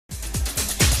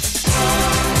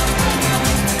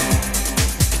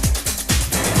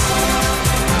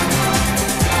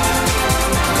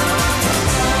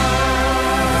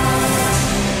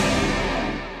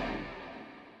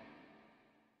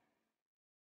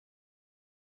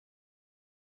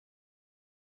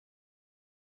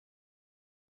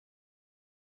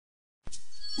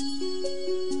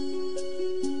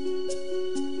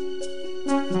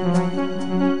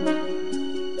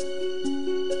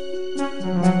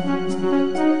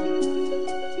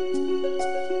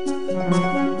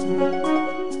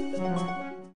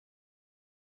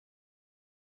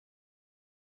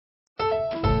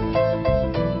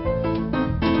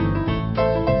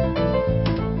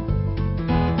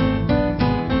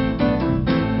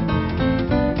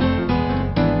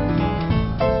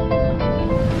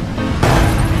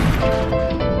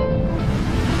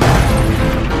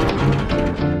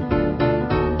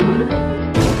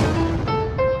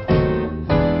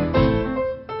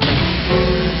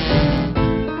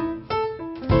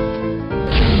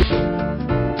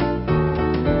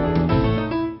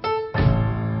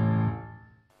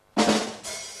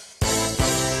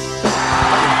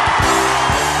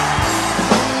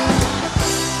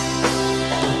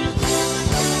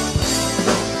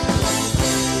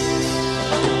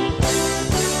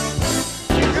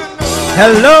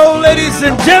Hello, ladies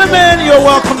and gentlemen. You're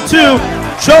welcome to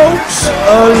Jokes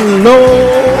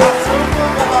Alone.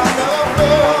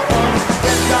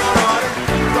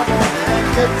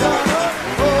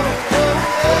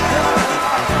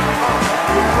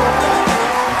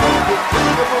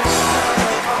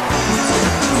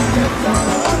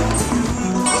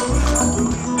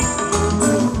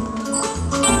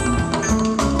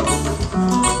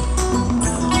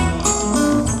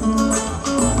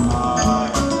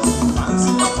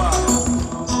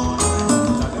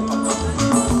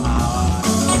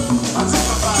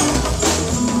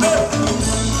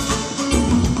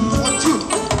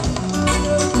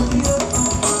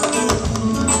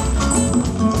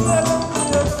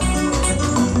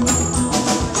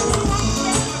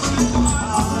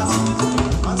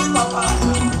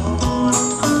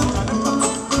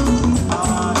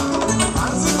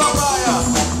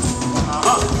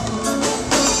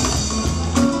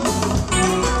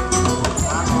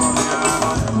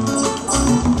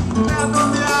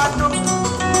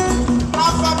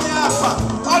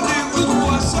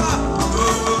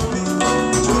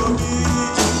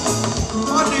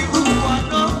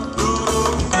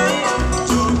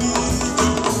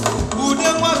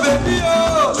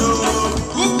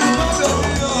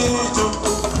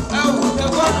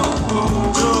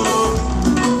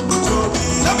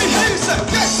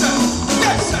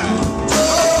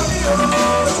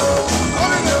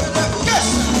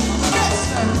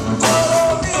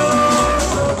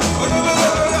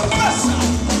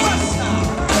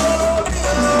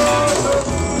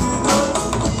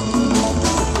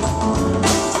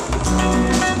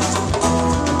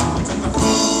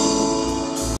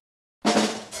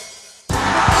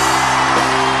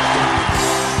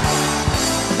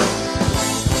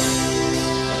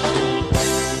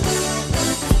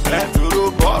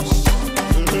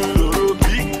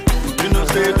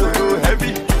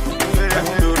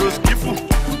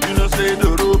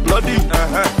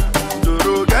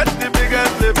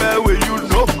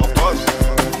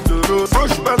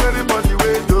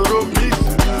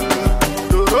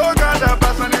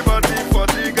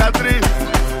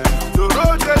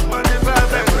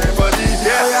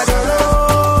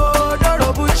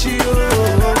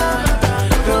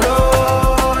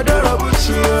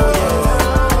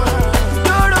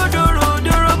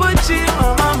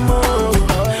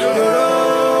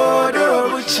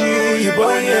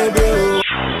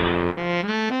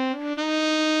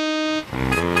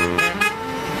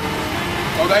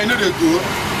 You know they go.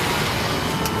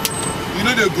 You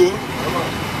know they go.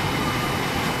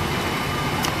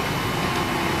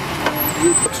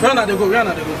 Where na they go? Where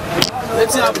na they go?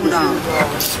 Let's happen now.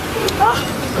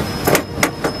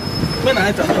 Where na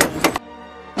enter?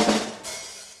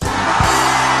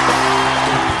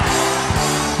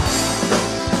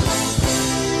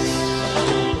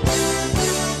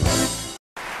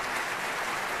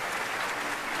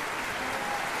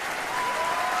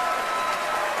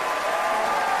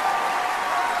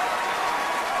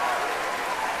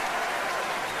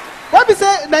 What we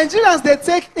say, Nigerians, they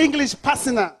take English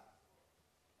personal.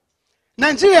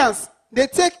 Nigerians, they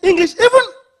take English, even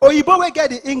Oyibo will get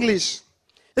the English.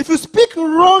 If you speak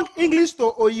wrong English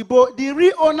to Oyibo, the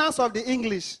real owners of the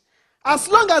English, as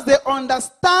long as they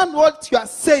understand what you are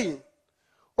saying,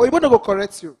 Oyibo no go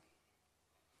correct you.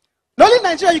 Not only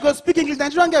Nigeria, you go speak English,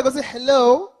 Nigerian guy go say,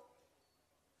 hello,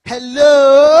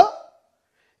 hello.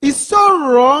 It's so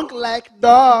wrong like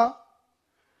duh.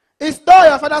 Is duh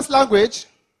your father's language?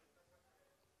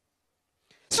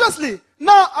 Seriously,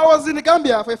 now I was in the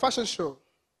Gambia for a fashion show.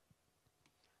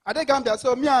 I did Gambia,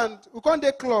 so me and we come to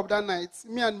the club that night.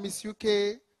 Me and Miss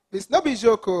UK, Miss Nobi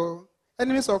Joko,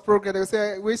 enemies of progress. They will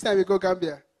say, which time we go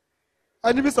Gambia?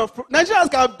 Enemies of Nigerians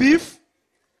can beef.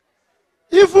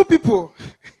 Evil people.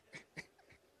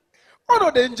 Oh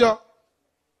no danger.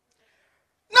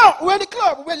 Now we're in the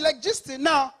club. We're like just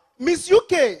now. Miss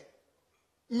UK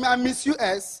and Miss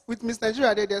US with Miss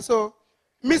Nigeria there. So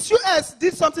Miss US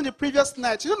did something the previous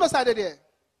night. You don't know what they there.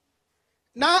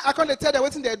 Now I can't tell them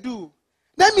what they do.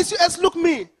 Then Miss US look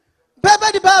me.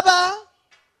 Baba the Baba,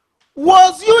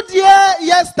 was you there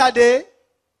yesterday?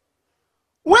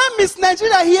 When Miss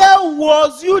Nigeria here,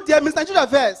 was you there? Miss Nigeria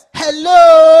verse.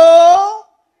 Hello?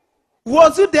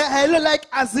 Was you there? Hello, like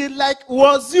as in like,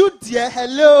 was you there?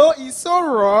 Hello? It's so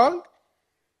wrong.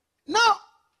 Now,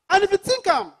 and if you think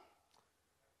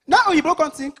now you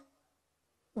can think,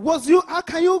 was you, how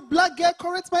can you black girl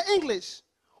correct my English?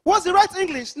 What's the right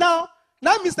English? Now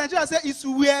Miss Nigeria say, it's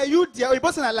where you there, or you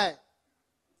both in a lie.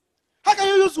 How can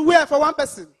you use where for one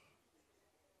person?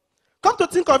 Come to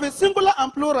think of it, singular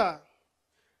and plural.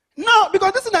 No,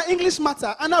 because this is an English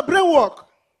matter and a brain work.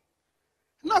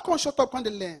 Now I can't shut up on the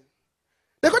learn.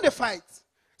 They're going to fight.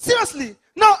 Seriously.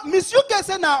 Now, Miss UK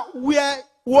said now, where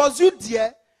was you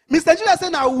there? Miss Nigeria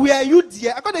said now, where you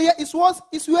there? I can't hear, it was,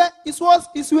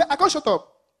 I can't shut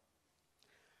up.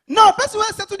 Now, person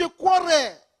will say to the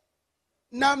quarrel.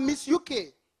 Now, Miss UK.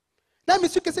 Now,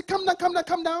 Miss UK said, calm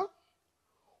down.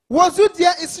 Was you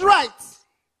there? It's right.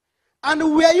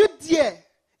 And were you there?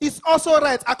 It's also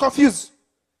right. I confused.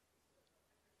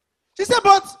 She said,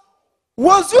 but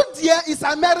was you there? Is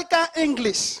American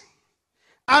English.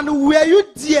 And were you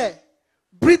there?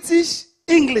 British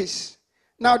English.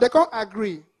 Now they can't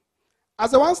agree.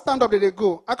 As the one stand up, they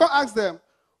go. I can't ask them.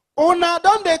 Oh, now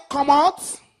don't they come out?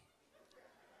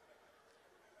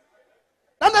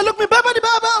 Then they look me, Baba,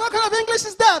 what kind of English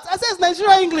is that? I say it's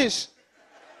Nigerian English.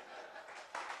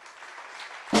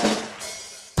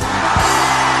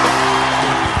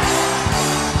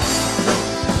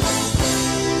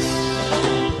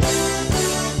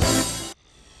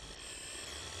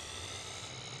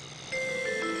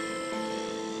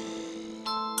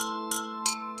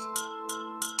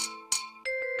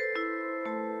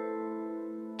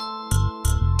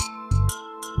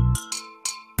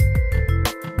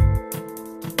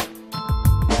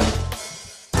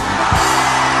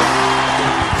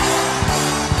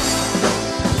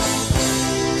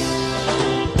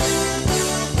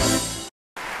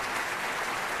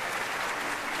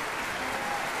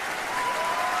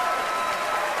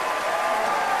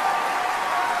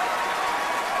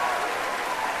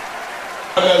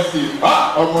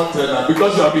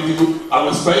 Because you are beautiful, I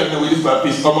will spare you with this my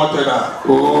piece.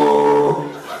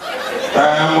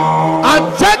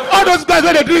 And check all those guys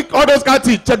when they drink all those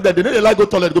candy. Check that they know they like go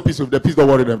toilet, go piss with the piece. Don't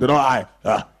worry them. They don't hide.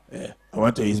 I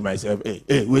want to use myself.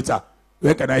 Hey, waiter,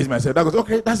 where can I use myself? That goes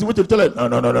okay. That's the way to the toilet.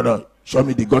 No. Show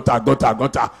me the gutter.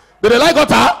 They like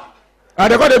gutter,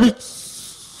 and they got a bit.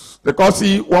 They can't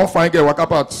see one fine girl walk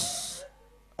up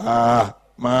out.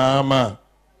 Mama.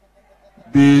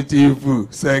 Beautiful,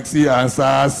 sexy, and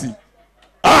sassy.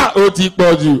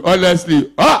 Otikpoju,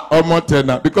 honestly.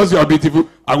 Omotena. Because you are beautiful,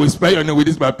 I will spare your name with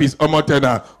this my piece.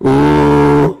 Omotena.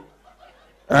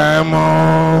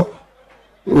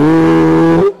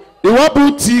 You want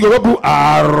put T, you want put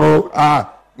arrow.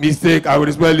 Mistake, I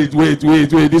will spell it. Wait.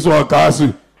 This one,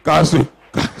 castle.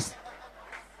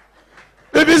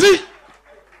 If you see,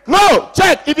 no,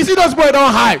 check. If you see those boys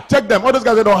don't hide, check them. All those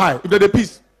guys they don't hide. If they're the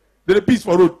piece. They piece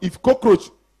for road. If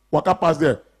cockroach walk up past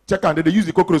there, check and they use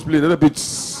the cockroach plate. They're a bit.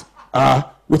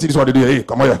 What's this one they do? Hey,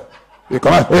 come here.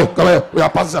 Come here. We are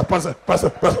pass. Nah.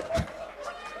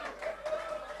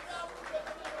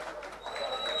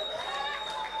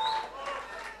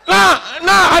 And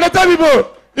I tell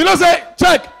people,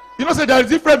 check. Say there is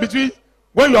difference between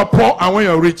when you are poor and when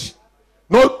you are rich.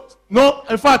 No.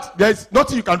 In fact, there is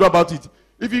nothing you can do about it.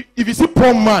 If you see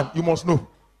poor man, you must know.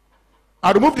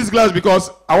 I remove this glass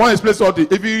because I want to explain something.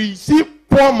 If you see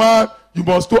poor man, you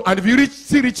must know. And if you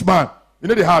see rich man,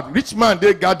 they hard. Rich man,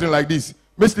 they garden like this.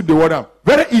 May sleep the water.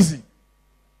 Very easy.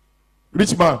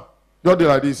 Rich man, just do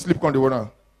like this. Sleep on the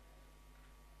water.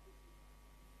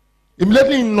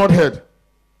 Immediately in not head.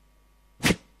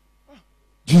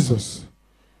 Jesus.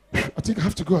 I think I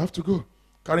have to go.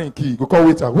 Carrying key. Go call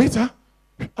waiter. Waiter?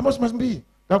 How much must be?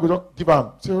 Now go just give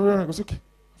him. Say, okay.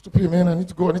 I have to pay, man. I need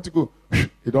to go.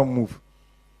 He don't move.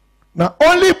 Now,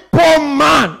 only poor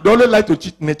man, they only like to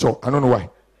cheat nature. I don't know why.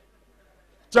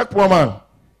 Check poor man.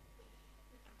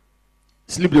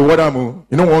 Sleep the water, man.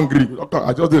 You know, one grip.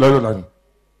 I just did like that.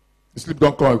 Sleep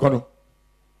don't come. You can't.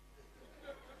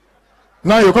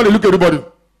 Now you can't look at everybody.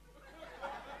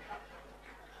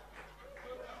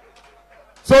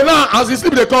 So now, as you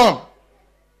sleep, they come.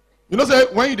 Say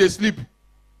when you sleep, if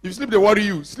you sleep, they worry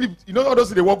you. Sleep. All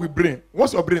those they work with brain.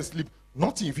 Once your brain sleep,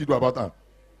 nothing if you do about that.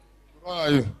 Why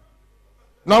are you?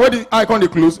 Now when the eye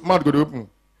can't close, mouth go to open.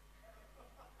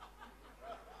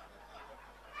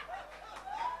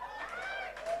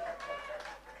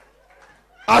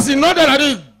 As he nodded at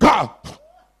it, God.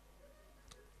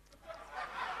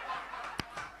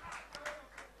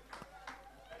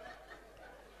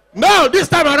 Now, this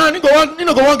time around, you go one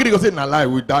go say, nah, lie,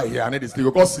 we die here. I need to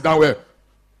sleep. Go sit down where.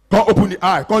 Can't open the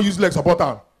eye. Can't use leg support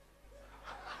arm.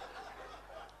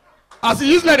 As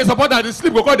he use leg the support arm, the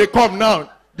sleep because they come now.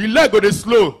 The leg go they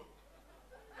slow.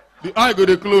 The eye go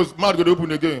they close. Mouth go they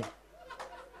open again.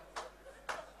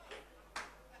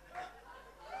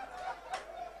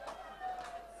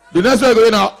 The next one go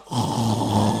now.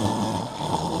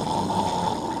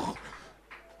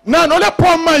 Now, another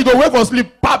poor man, you go wait for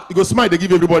sleep. Pap, you go smile. They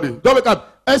give everybody. Don't wake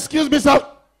up. Excuse me, sir.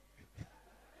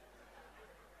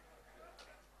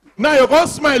 Now you go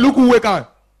smile. Look who wake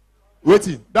up.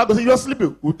 Waiting. That goes, you're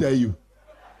sleeping. Who tell you?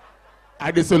 I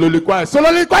did soliloquize.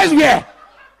 Soliloquize where?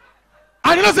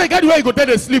 And you know say get where you go tell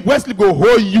the sleep. Where sleep go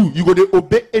hold you. You go to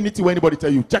obey anything when anybody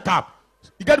tell you. Check out.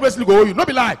 You get where sleep go hold you. Not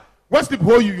be lie. When sleep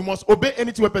hold you, you must obey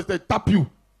anything when person tap you.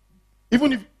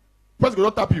 Even if person go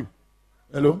not tap you.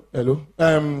 Hello.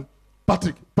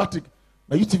 Patrick.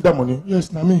 Now you take that money.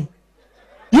 Yes, now me.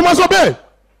 You must obey.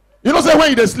 You know say when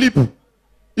you dey sleep.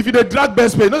 If you dey drag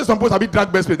best pay, you know say some people be drag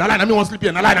best pay. Now lie, now me want sleep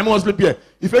here. Now lie, now me want sleep here.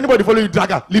 If anybody follow you drag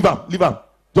her, leave him.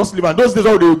 Just leave him. Those days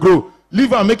how they will grow.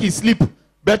 Leave him, make him sleep.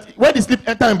 But when the sleep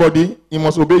enter in body, he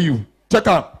must obey you. Check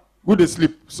out. Good they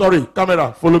sleep. Sorry,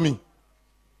 camera, follow me.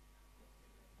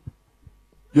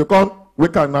 You can't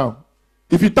wake up now.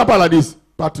 If you tap her like this,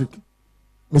 Patrick,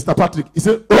 Mr. Patrick, he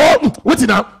say, oh, wait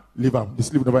now. Leave him. The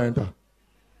sleep never enter.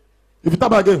 If you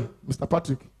tap her again, Mr.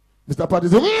 Patrick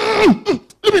say,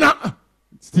 leave me now.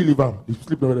 Still leave him. The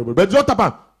sleep never enter. But just tap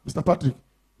her. Mr.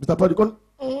 Patrick, come.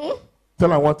 Tell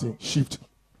her one thing. Shift.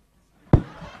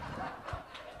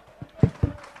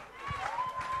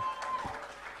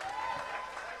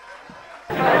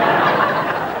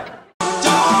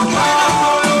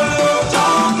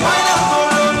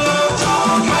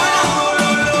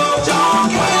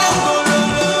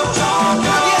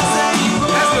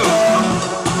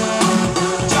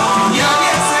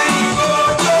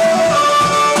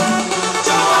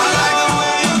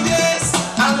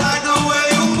 I like the way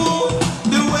you move,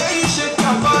 the way you shake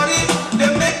your body.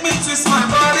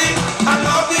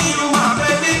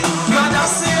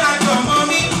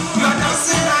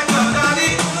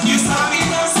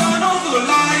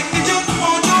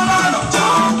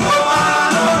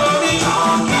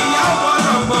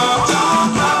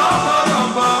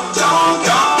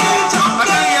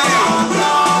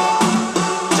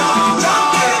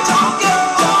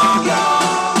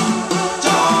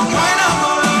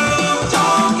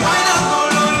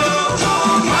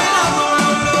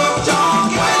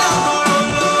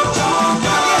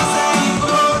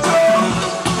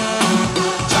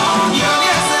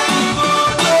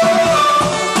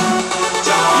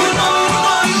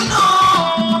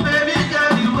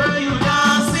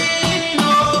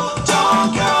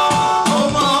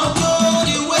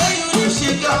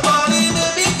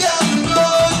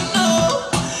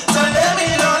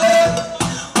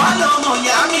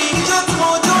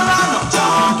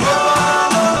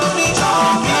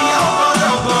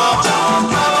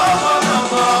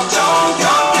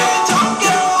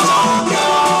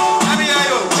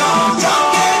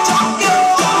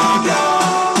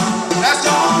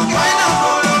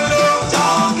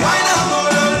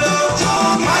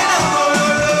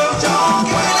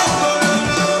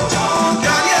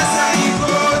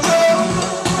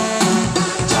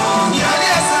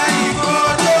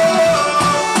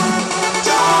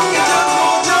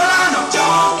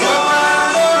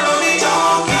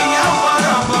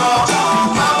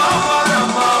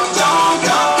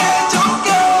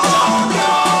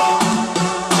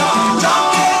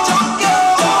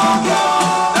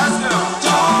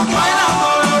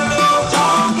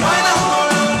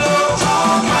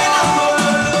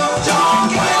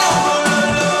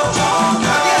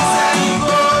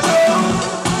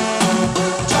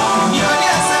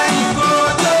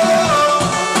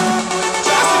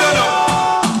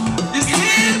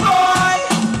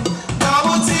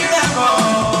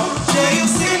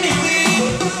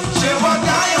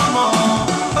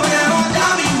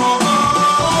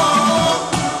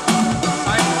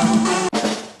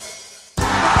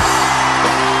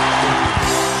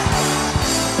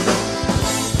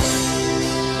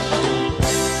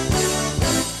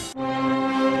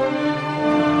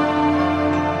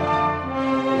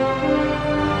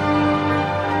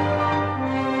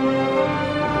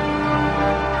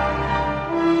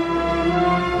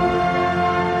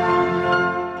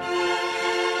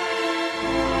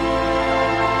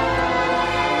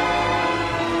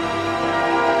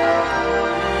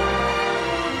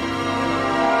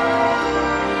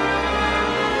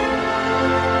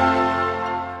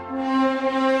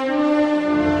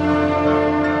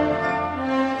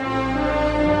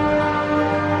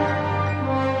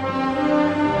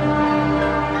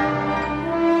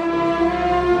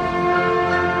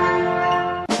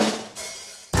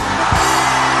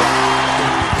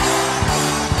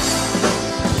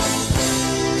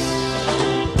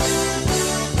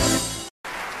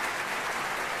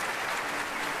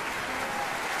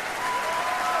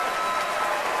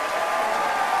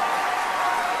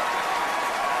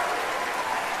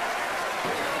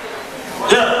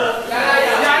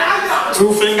 2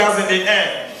 fingers in the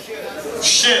air.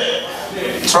 Shit.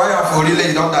 Try out for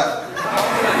relay, don't that.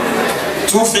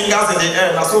 2 fingers in the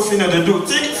air. That's what they do.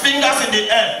 3 fingers in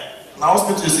the air. Now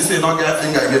hospital, you say not get a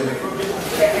finger again.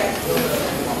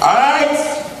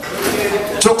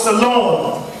 Alright. Jokes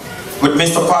alone with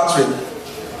Mr. Patrick.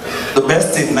 The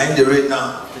best thing, 9 right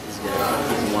now.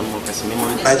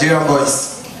 Nigerian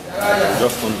boys.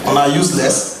 On are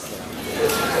useless.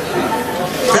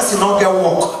 Person don't get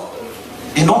work.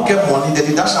 He don't get money,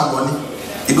 they dash am money.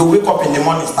 He go wake up in the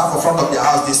morning, start in front of their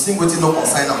house, they sing with no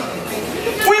consign them.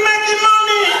 We making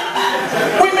money!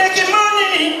 We making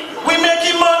money! We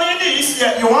making money this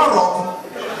year. You want rock?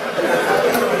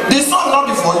 This song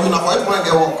not be for you, now for everyone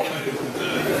get work.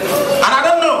 And I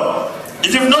don't know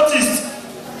if you've noticed,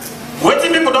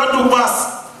 waiting people don't do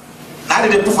pass. Now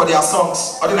they put for their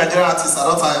songs. All the Nigerian artists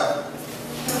are not tired.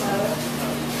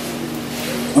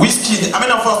 Whiskey, I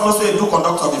mean, of course, most people do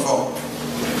conductor before.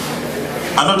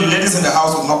 I know the ladies in the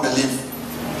house will not believe.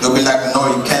 They'll be like, no,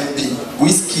 it can't be.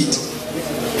 Whiskey,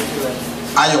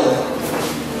 Ayo,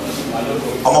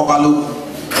 Omobalu,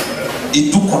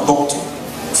 he do conductor.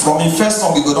 From his first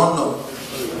song, we go don't know.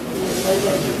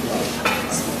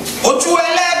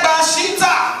 Ochuele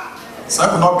Bashita. So I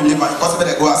could not believe her. Because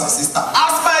they go as a sister.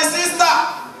 Ask my sister.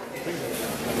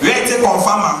 We ain't take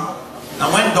confirm her.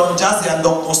 And when Don Jazzy and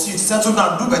Dr. Seed settle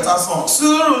down do better song.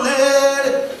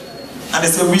 Surulere. And they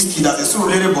say Whiskey, that's a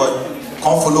Surulere boy.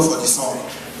 Come follow for the song.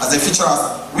 As a feature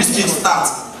as Whiskey start.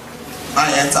 Now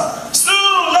you enter.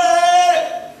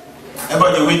 Surulere.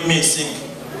 Everybody with me sing.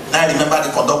 Now I remember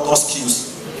the conductor's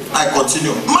cues. I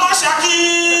continue.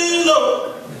 Mashakilo.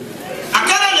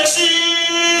 Akere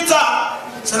Leshita.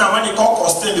 So now when you call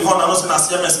Costain before now, no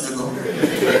CMS they go.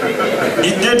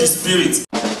 It did the spirit.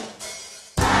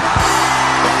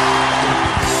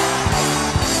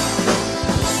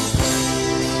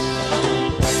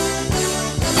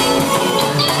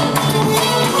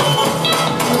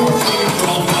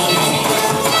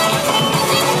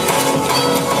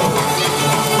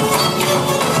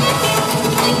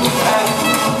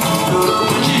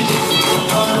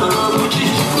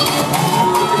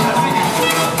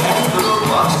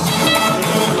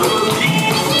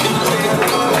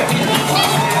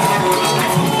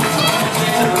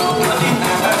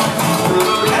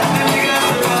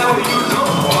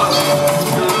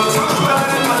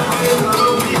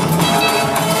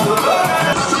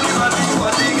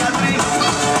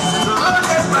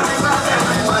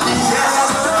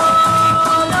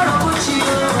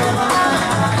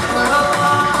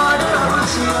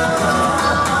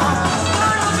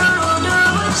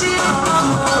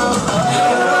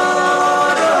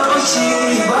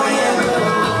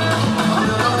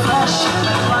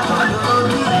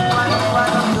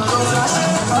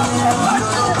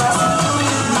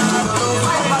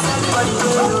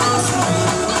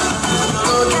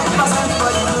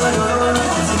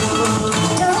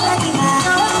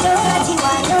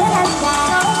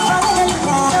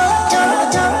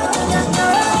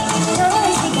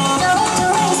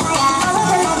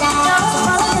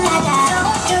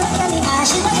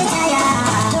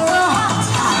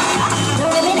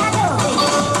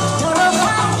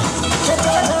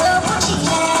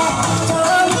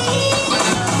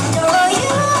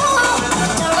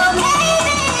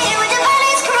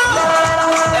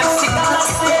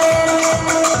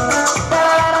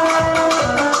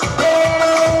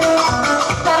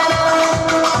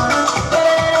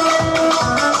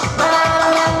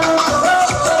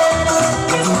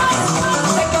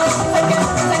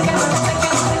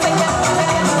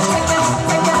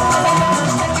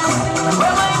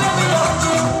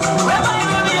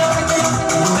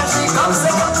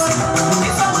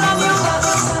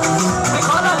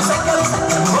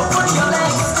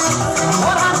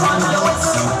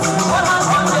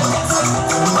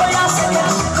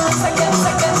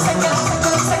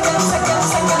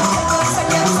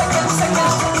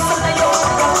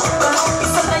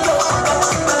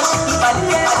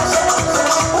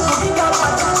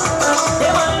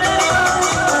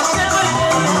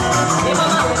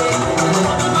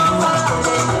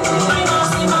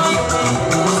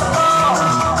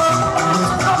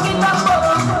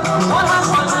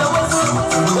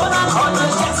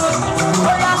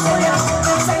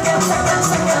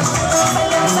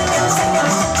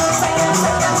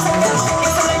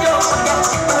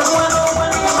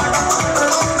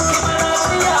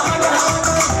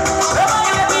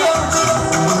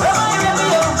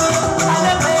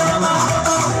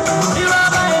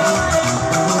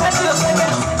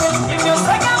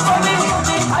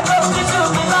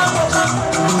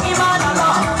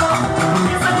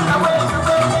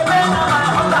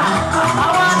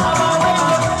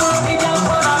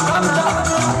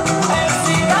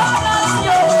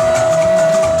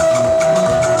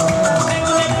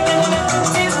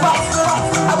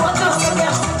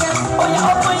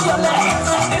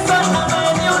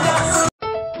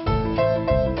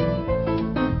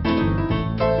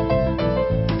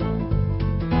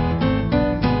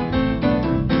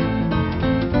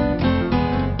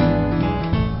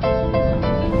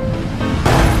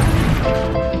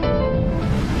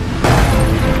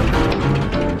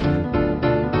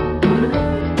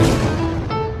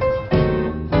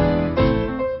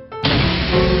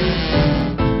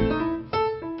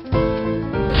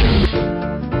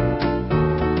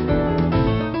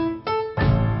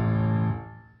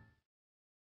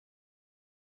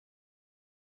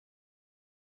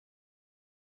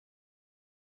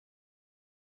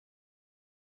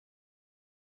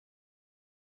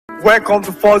 Welcome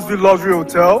to First View Luxury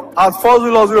Hotel. At First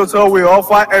View Luxury Hotel, we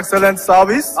offer excellent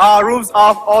service. Our rooms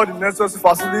have all the necessary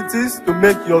facilities to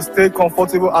make your stay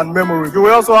comfortable and memorable. You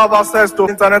will also have access to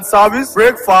internet service,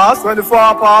 breakfast,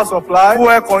 24-hour power supply, full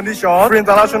air condition, free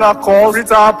international calls, free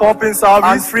tire pumping service,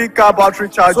 and free car battery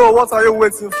charge. So what are you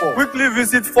waiting for? Quickly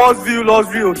visit First View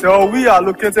Luxury Hotel. We are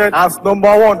located at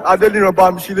number 1 Adelino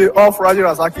Bamishile off Raji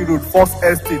Rasaki Road, First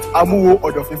Estate, Amuwo,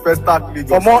 Odofin First Start.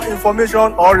 For more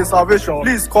information or reservation,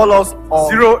 please call us on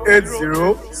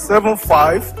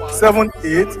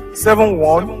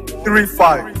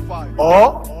 080-7578-7135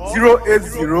 or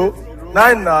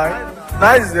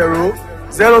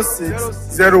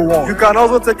 080-9990-0601. You can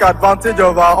also take advantage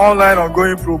of our online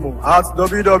ongoing promo at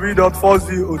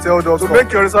www.firstviewhotel.com to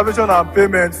make your reservation and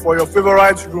payment for your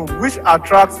favorite room, which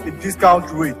attracts a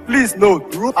discount rate. Please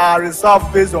note, rooms are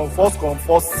reserved based on first come,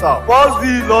 first serve. First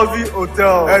View Luxury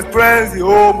Hotel. Experience the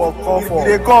home of comfort.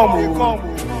 They come.